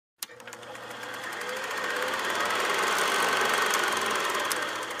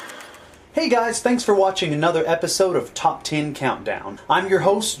Hey guys, thanks for watching another episode of Top 10 Countdown. I'm your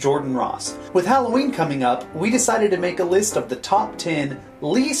host, Jordan Ross. With Halloween coming up, we decided to make a list of the top 10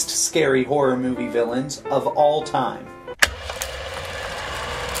 least scary horror movie villains of all time.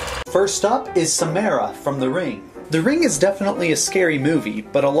 First up is Samara from The Ring. The Ring is definitely a scary movie,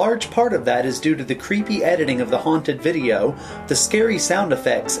 but a large part of that is due to the creepy editing of the haunted video, the scary sound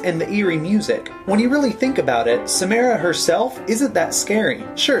effects, and the eerie music. When you really think about it, Samara herself isn't that scary.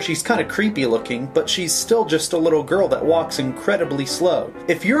 Sure, she's kinda creepy looking, but she's still just a little girl that walks incredibly slow.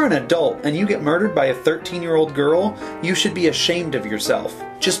 If you're an adult and you get murdered by a 13-year-old girl, you should be ashamed of yourself.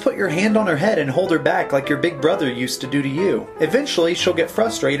 Just put your hand on her head and hold her back like your big brother used to do to you. Eventually, she'll get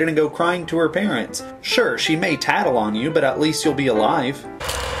frustrated and go crying to her parents. Sure, she may tattle on you, but at least you'll be alive.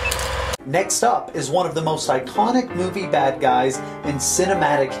 Next up is one of the most iconic movie bad guys in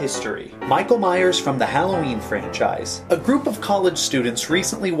cinematic history, Michael Myers from the Halloween franchise. A group of college students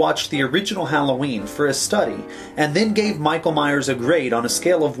recently watched the original Halloween for a study, and then gave Michael Myers a grade on a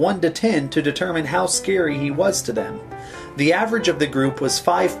scale of 1 to 10 to determine how scary he was to them. The average of the group was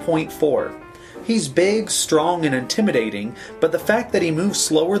 5.4. He's big, strong, and intimidating, but the fact that he moves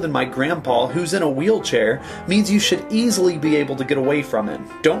slower than my grandpa, who's in a wheelchair, means you should easily be able to get away from him.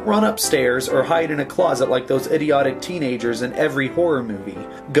 Don't run upstairs or hide in a closet like those idiotic teenagers in every horror movie.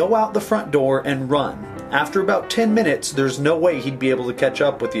 Go out the front door and run. After about 10 minutes, there's no way he'd be able to catch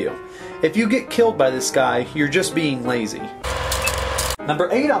up with you. If you get killed by this guy, you're just being lazy. Number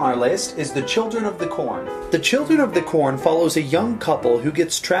 8 on our list is The Children of the Corn. The Children of the Corn follows a young couple who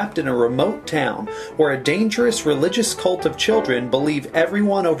gets trapped in a remote town where a dangerous religious cult of children believe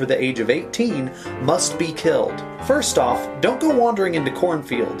everyone over the age of 18 must be killed. First off, don't go wandering into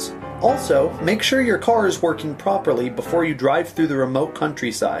cornfields. Also, make sure your car is working properly before you drive through the remote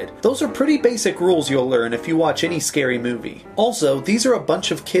countryside. Those are pretty basic rules you'll learn if you watch any scary movie. Also, these are a bunch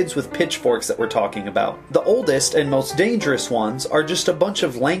of kids with pitchforks that we're talking about. The oldest and most dangerous ones are just a bunch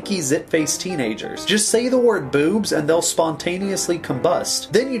of lanky, zit-faced teenagers. Just say the word boobs and they'll spontaneously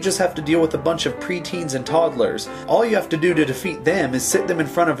combust. Then you just have to deal with a bunch of preteens and toddlers. All you have to do to defeat them is sit them in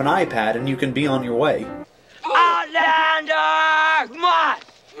front of an iPad and you can be on your way. Outlander! Come on!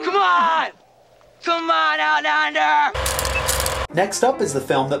 Come on! Come on, Outlander! Next up is the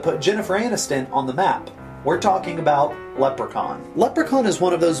film that put Jennifer Aniston on the map. We're talking about Leprechaun. Leprechaun is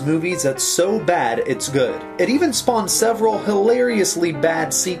one of those movies that's so bad it's good. It even spawned several hilariously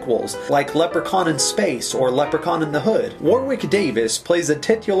bad sequels, like Leprechaun in Space or Leprechaun in the Hood. Warwick Davis plays a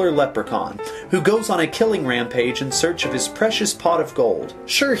titular leprechaun who goes on a killing rampage in search of his precious pot of gold.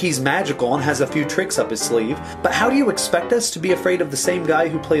 Sure, he's magical and has a few tricks up his sleeve, but how do you expect us to be afraid of the same guy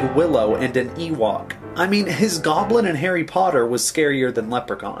who played Willow and an Ewok? I mean, his goblin in Harry Potter was scarier than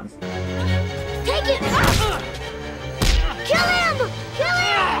Leprechaun. Take it! Kill him! Kill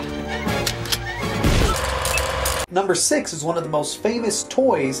him! Number 6 is one of the most famous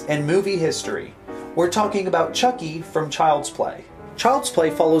toys in movie history. We're talking about Chucky from Child's Play. Child's Play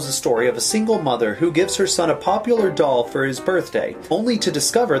follows the story of a single mother who gives her son a popular doll for his birthday, only to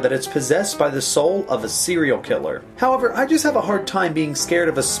discover that it's possessed by the soul of a serial killer. However, I just have a hard time being scared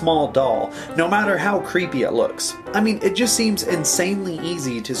of a small doll, no matter how creepy it looks. I mean, it just seems insanely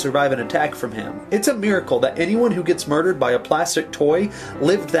easy to survive an attack from him. It's a miracle that anyone who gets murdered by a plastic toy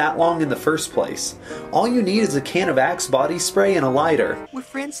lived that long in the first place. All you need is a can of Axe body spray and a lighter. We're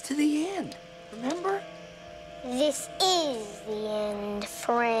friends to the end, remember? This is the end,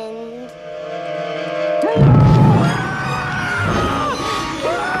 friend.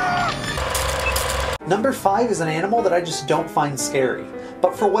 Number 5 is an animal that I just don't find scary.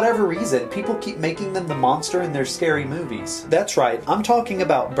 But for whatever reason, people keep making them the monster in their scary movies. That's right, I'm talking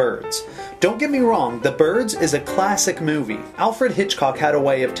about Birds. Don't get me wrong, The Birds is a classic movie. Alfred Hitchcock had a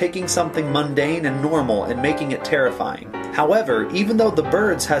way of taking something mundane and normal and making it terrifying. However, even though The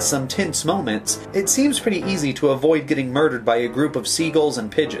Birds has some tense moments, it seems pretty easy to avoid getting murdered by a group of seagulls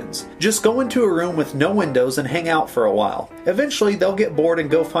and pigeons. Just go into a room with no windows and hang out for a while. Eventually, they'll get bored and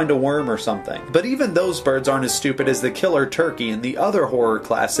go find a worm or something. But even those birds aren't as stupid as the killer turkey in the other horror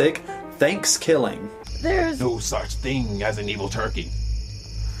classic, Thanksgiving. There's no such thing as an evil turkey.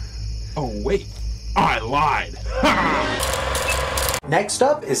 Oh wait, I lied. Next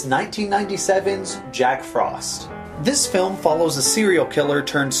up is 1997's Jack Frost. This film follows a serial killer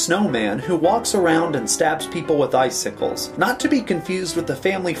turned snowman who walks around and stabs people with icicles. Not to be confused with the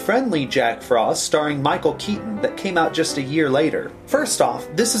family-friendly Jack Frost starring Michael Keaton that came out just a year later. First off,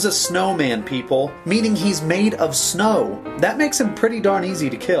 this is a snowman, people, meaning he's made of snow. That makes him pretty darn easy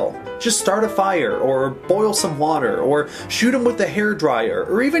to kill. Just start a fire, or boil some water, or shoot him with a hairdryer,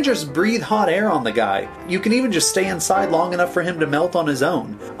 or even just breathe hot air on the guy. You can even just stay inside long enough for him to melt on his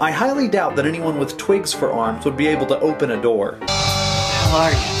own. I highly doubt that anyone with twigs for arms would be able to open a door. How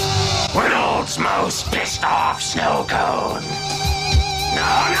are you? World's most pissed off snow cone.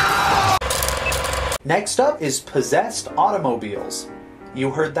 No! Next up is possessed automobiles. You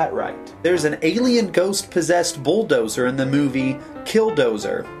heard that right. There's an alien ghost-possessed bulldozer in the movie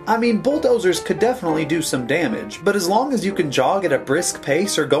Killdozer. I mean, bulldozers could definitely do some damage, but as long as you can jog at a brisk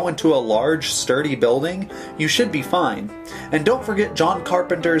pace or go into a large, sturdy building, you should be fine. And don't forget John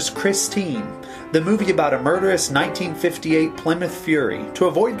Carpenter's Christine, the movie about a murderous 1958 Plymouth Fury. To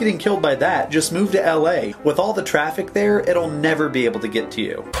avoid getting killed by that, just move to LA. With all the traffic there, it'll never be able to get to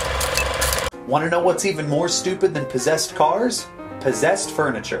you. Want to know what's even more stupid than possessed cars? Possessed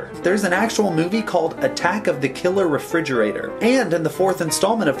furniture. There's an actual movie called Attack of the Killer Refrigerator, and in the 4th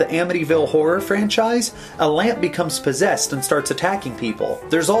installment of the Amityville horror franchise, a lamp becomes possessed and starts attacking people.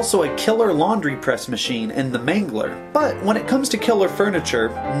 There's also a killer laundry press machine in The Mangler. But when it comes to killer furniture,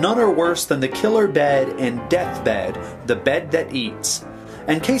 none are worse than the killer bed and deathbed, the bed that eats.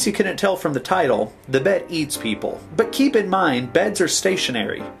 In case you couldn't tell from the title, the bed eats people. But keep in mind, beds are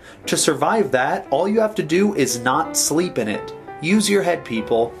stationary. To survive that, all you have to do is not sleep in it. Use your head,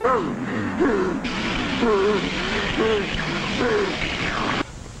 people.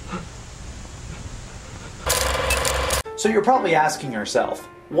 So you're probably asking yourself,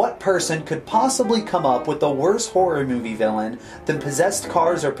 what person could possibly come up with a worse horror movie villain than possessed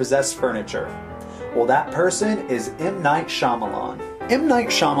cars or possessed furniture? Well, that person is M. Night Shyamalan. M. Night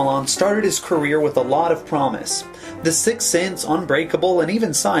Shyamalan started his career with a lot of promise. The Sixth Sense, Unbreakable, and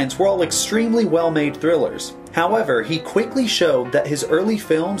even Signs were all extremely well-made thrillers. However, he quickly showed that his early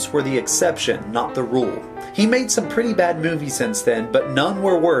films were the exception, not the rule. He made some pretty bad movies since then, but none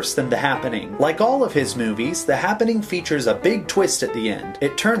were worse than The Happening. Like all of his movies, The Happening features a big twist at the end.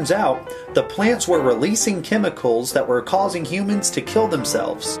 It turns out, the plants were releasing chemicals that were causing humans to kill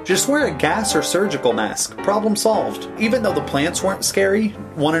themselves. Just wear a gas or surgical mask. Problem solved. Even though the plants weren't scary,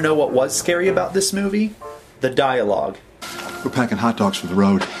 want to know what was scary about this movie? The dialogue. We're packing hot dogs for the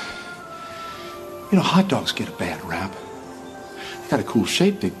road. You know, hot dogs get a bad rap. They got a cool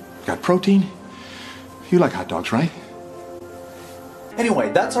shape, they got protein. You like hot dogs, right?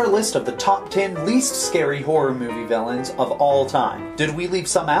 Anyway, that's our list of the top 10 least scary horror movie villains of all time. Did we leave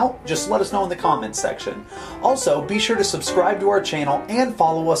some out? Just let us know in the comments section. Also, be sure to subscribe to our channel and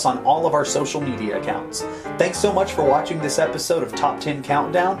follow us on all of our social media accounts. Thanks so much for watching this episode of Top 10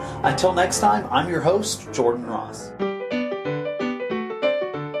 Countdown. Until next time, I'm your host, Jordan Ross.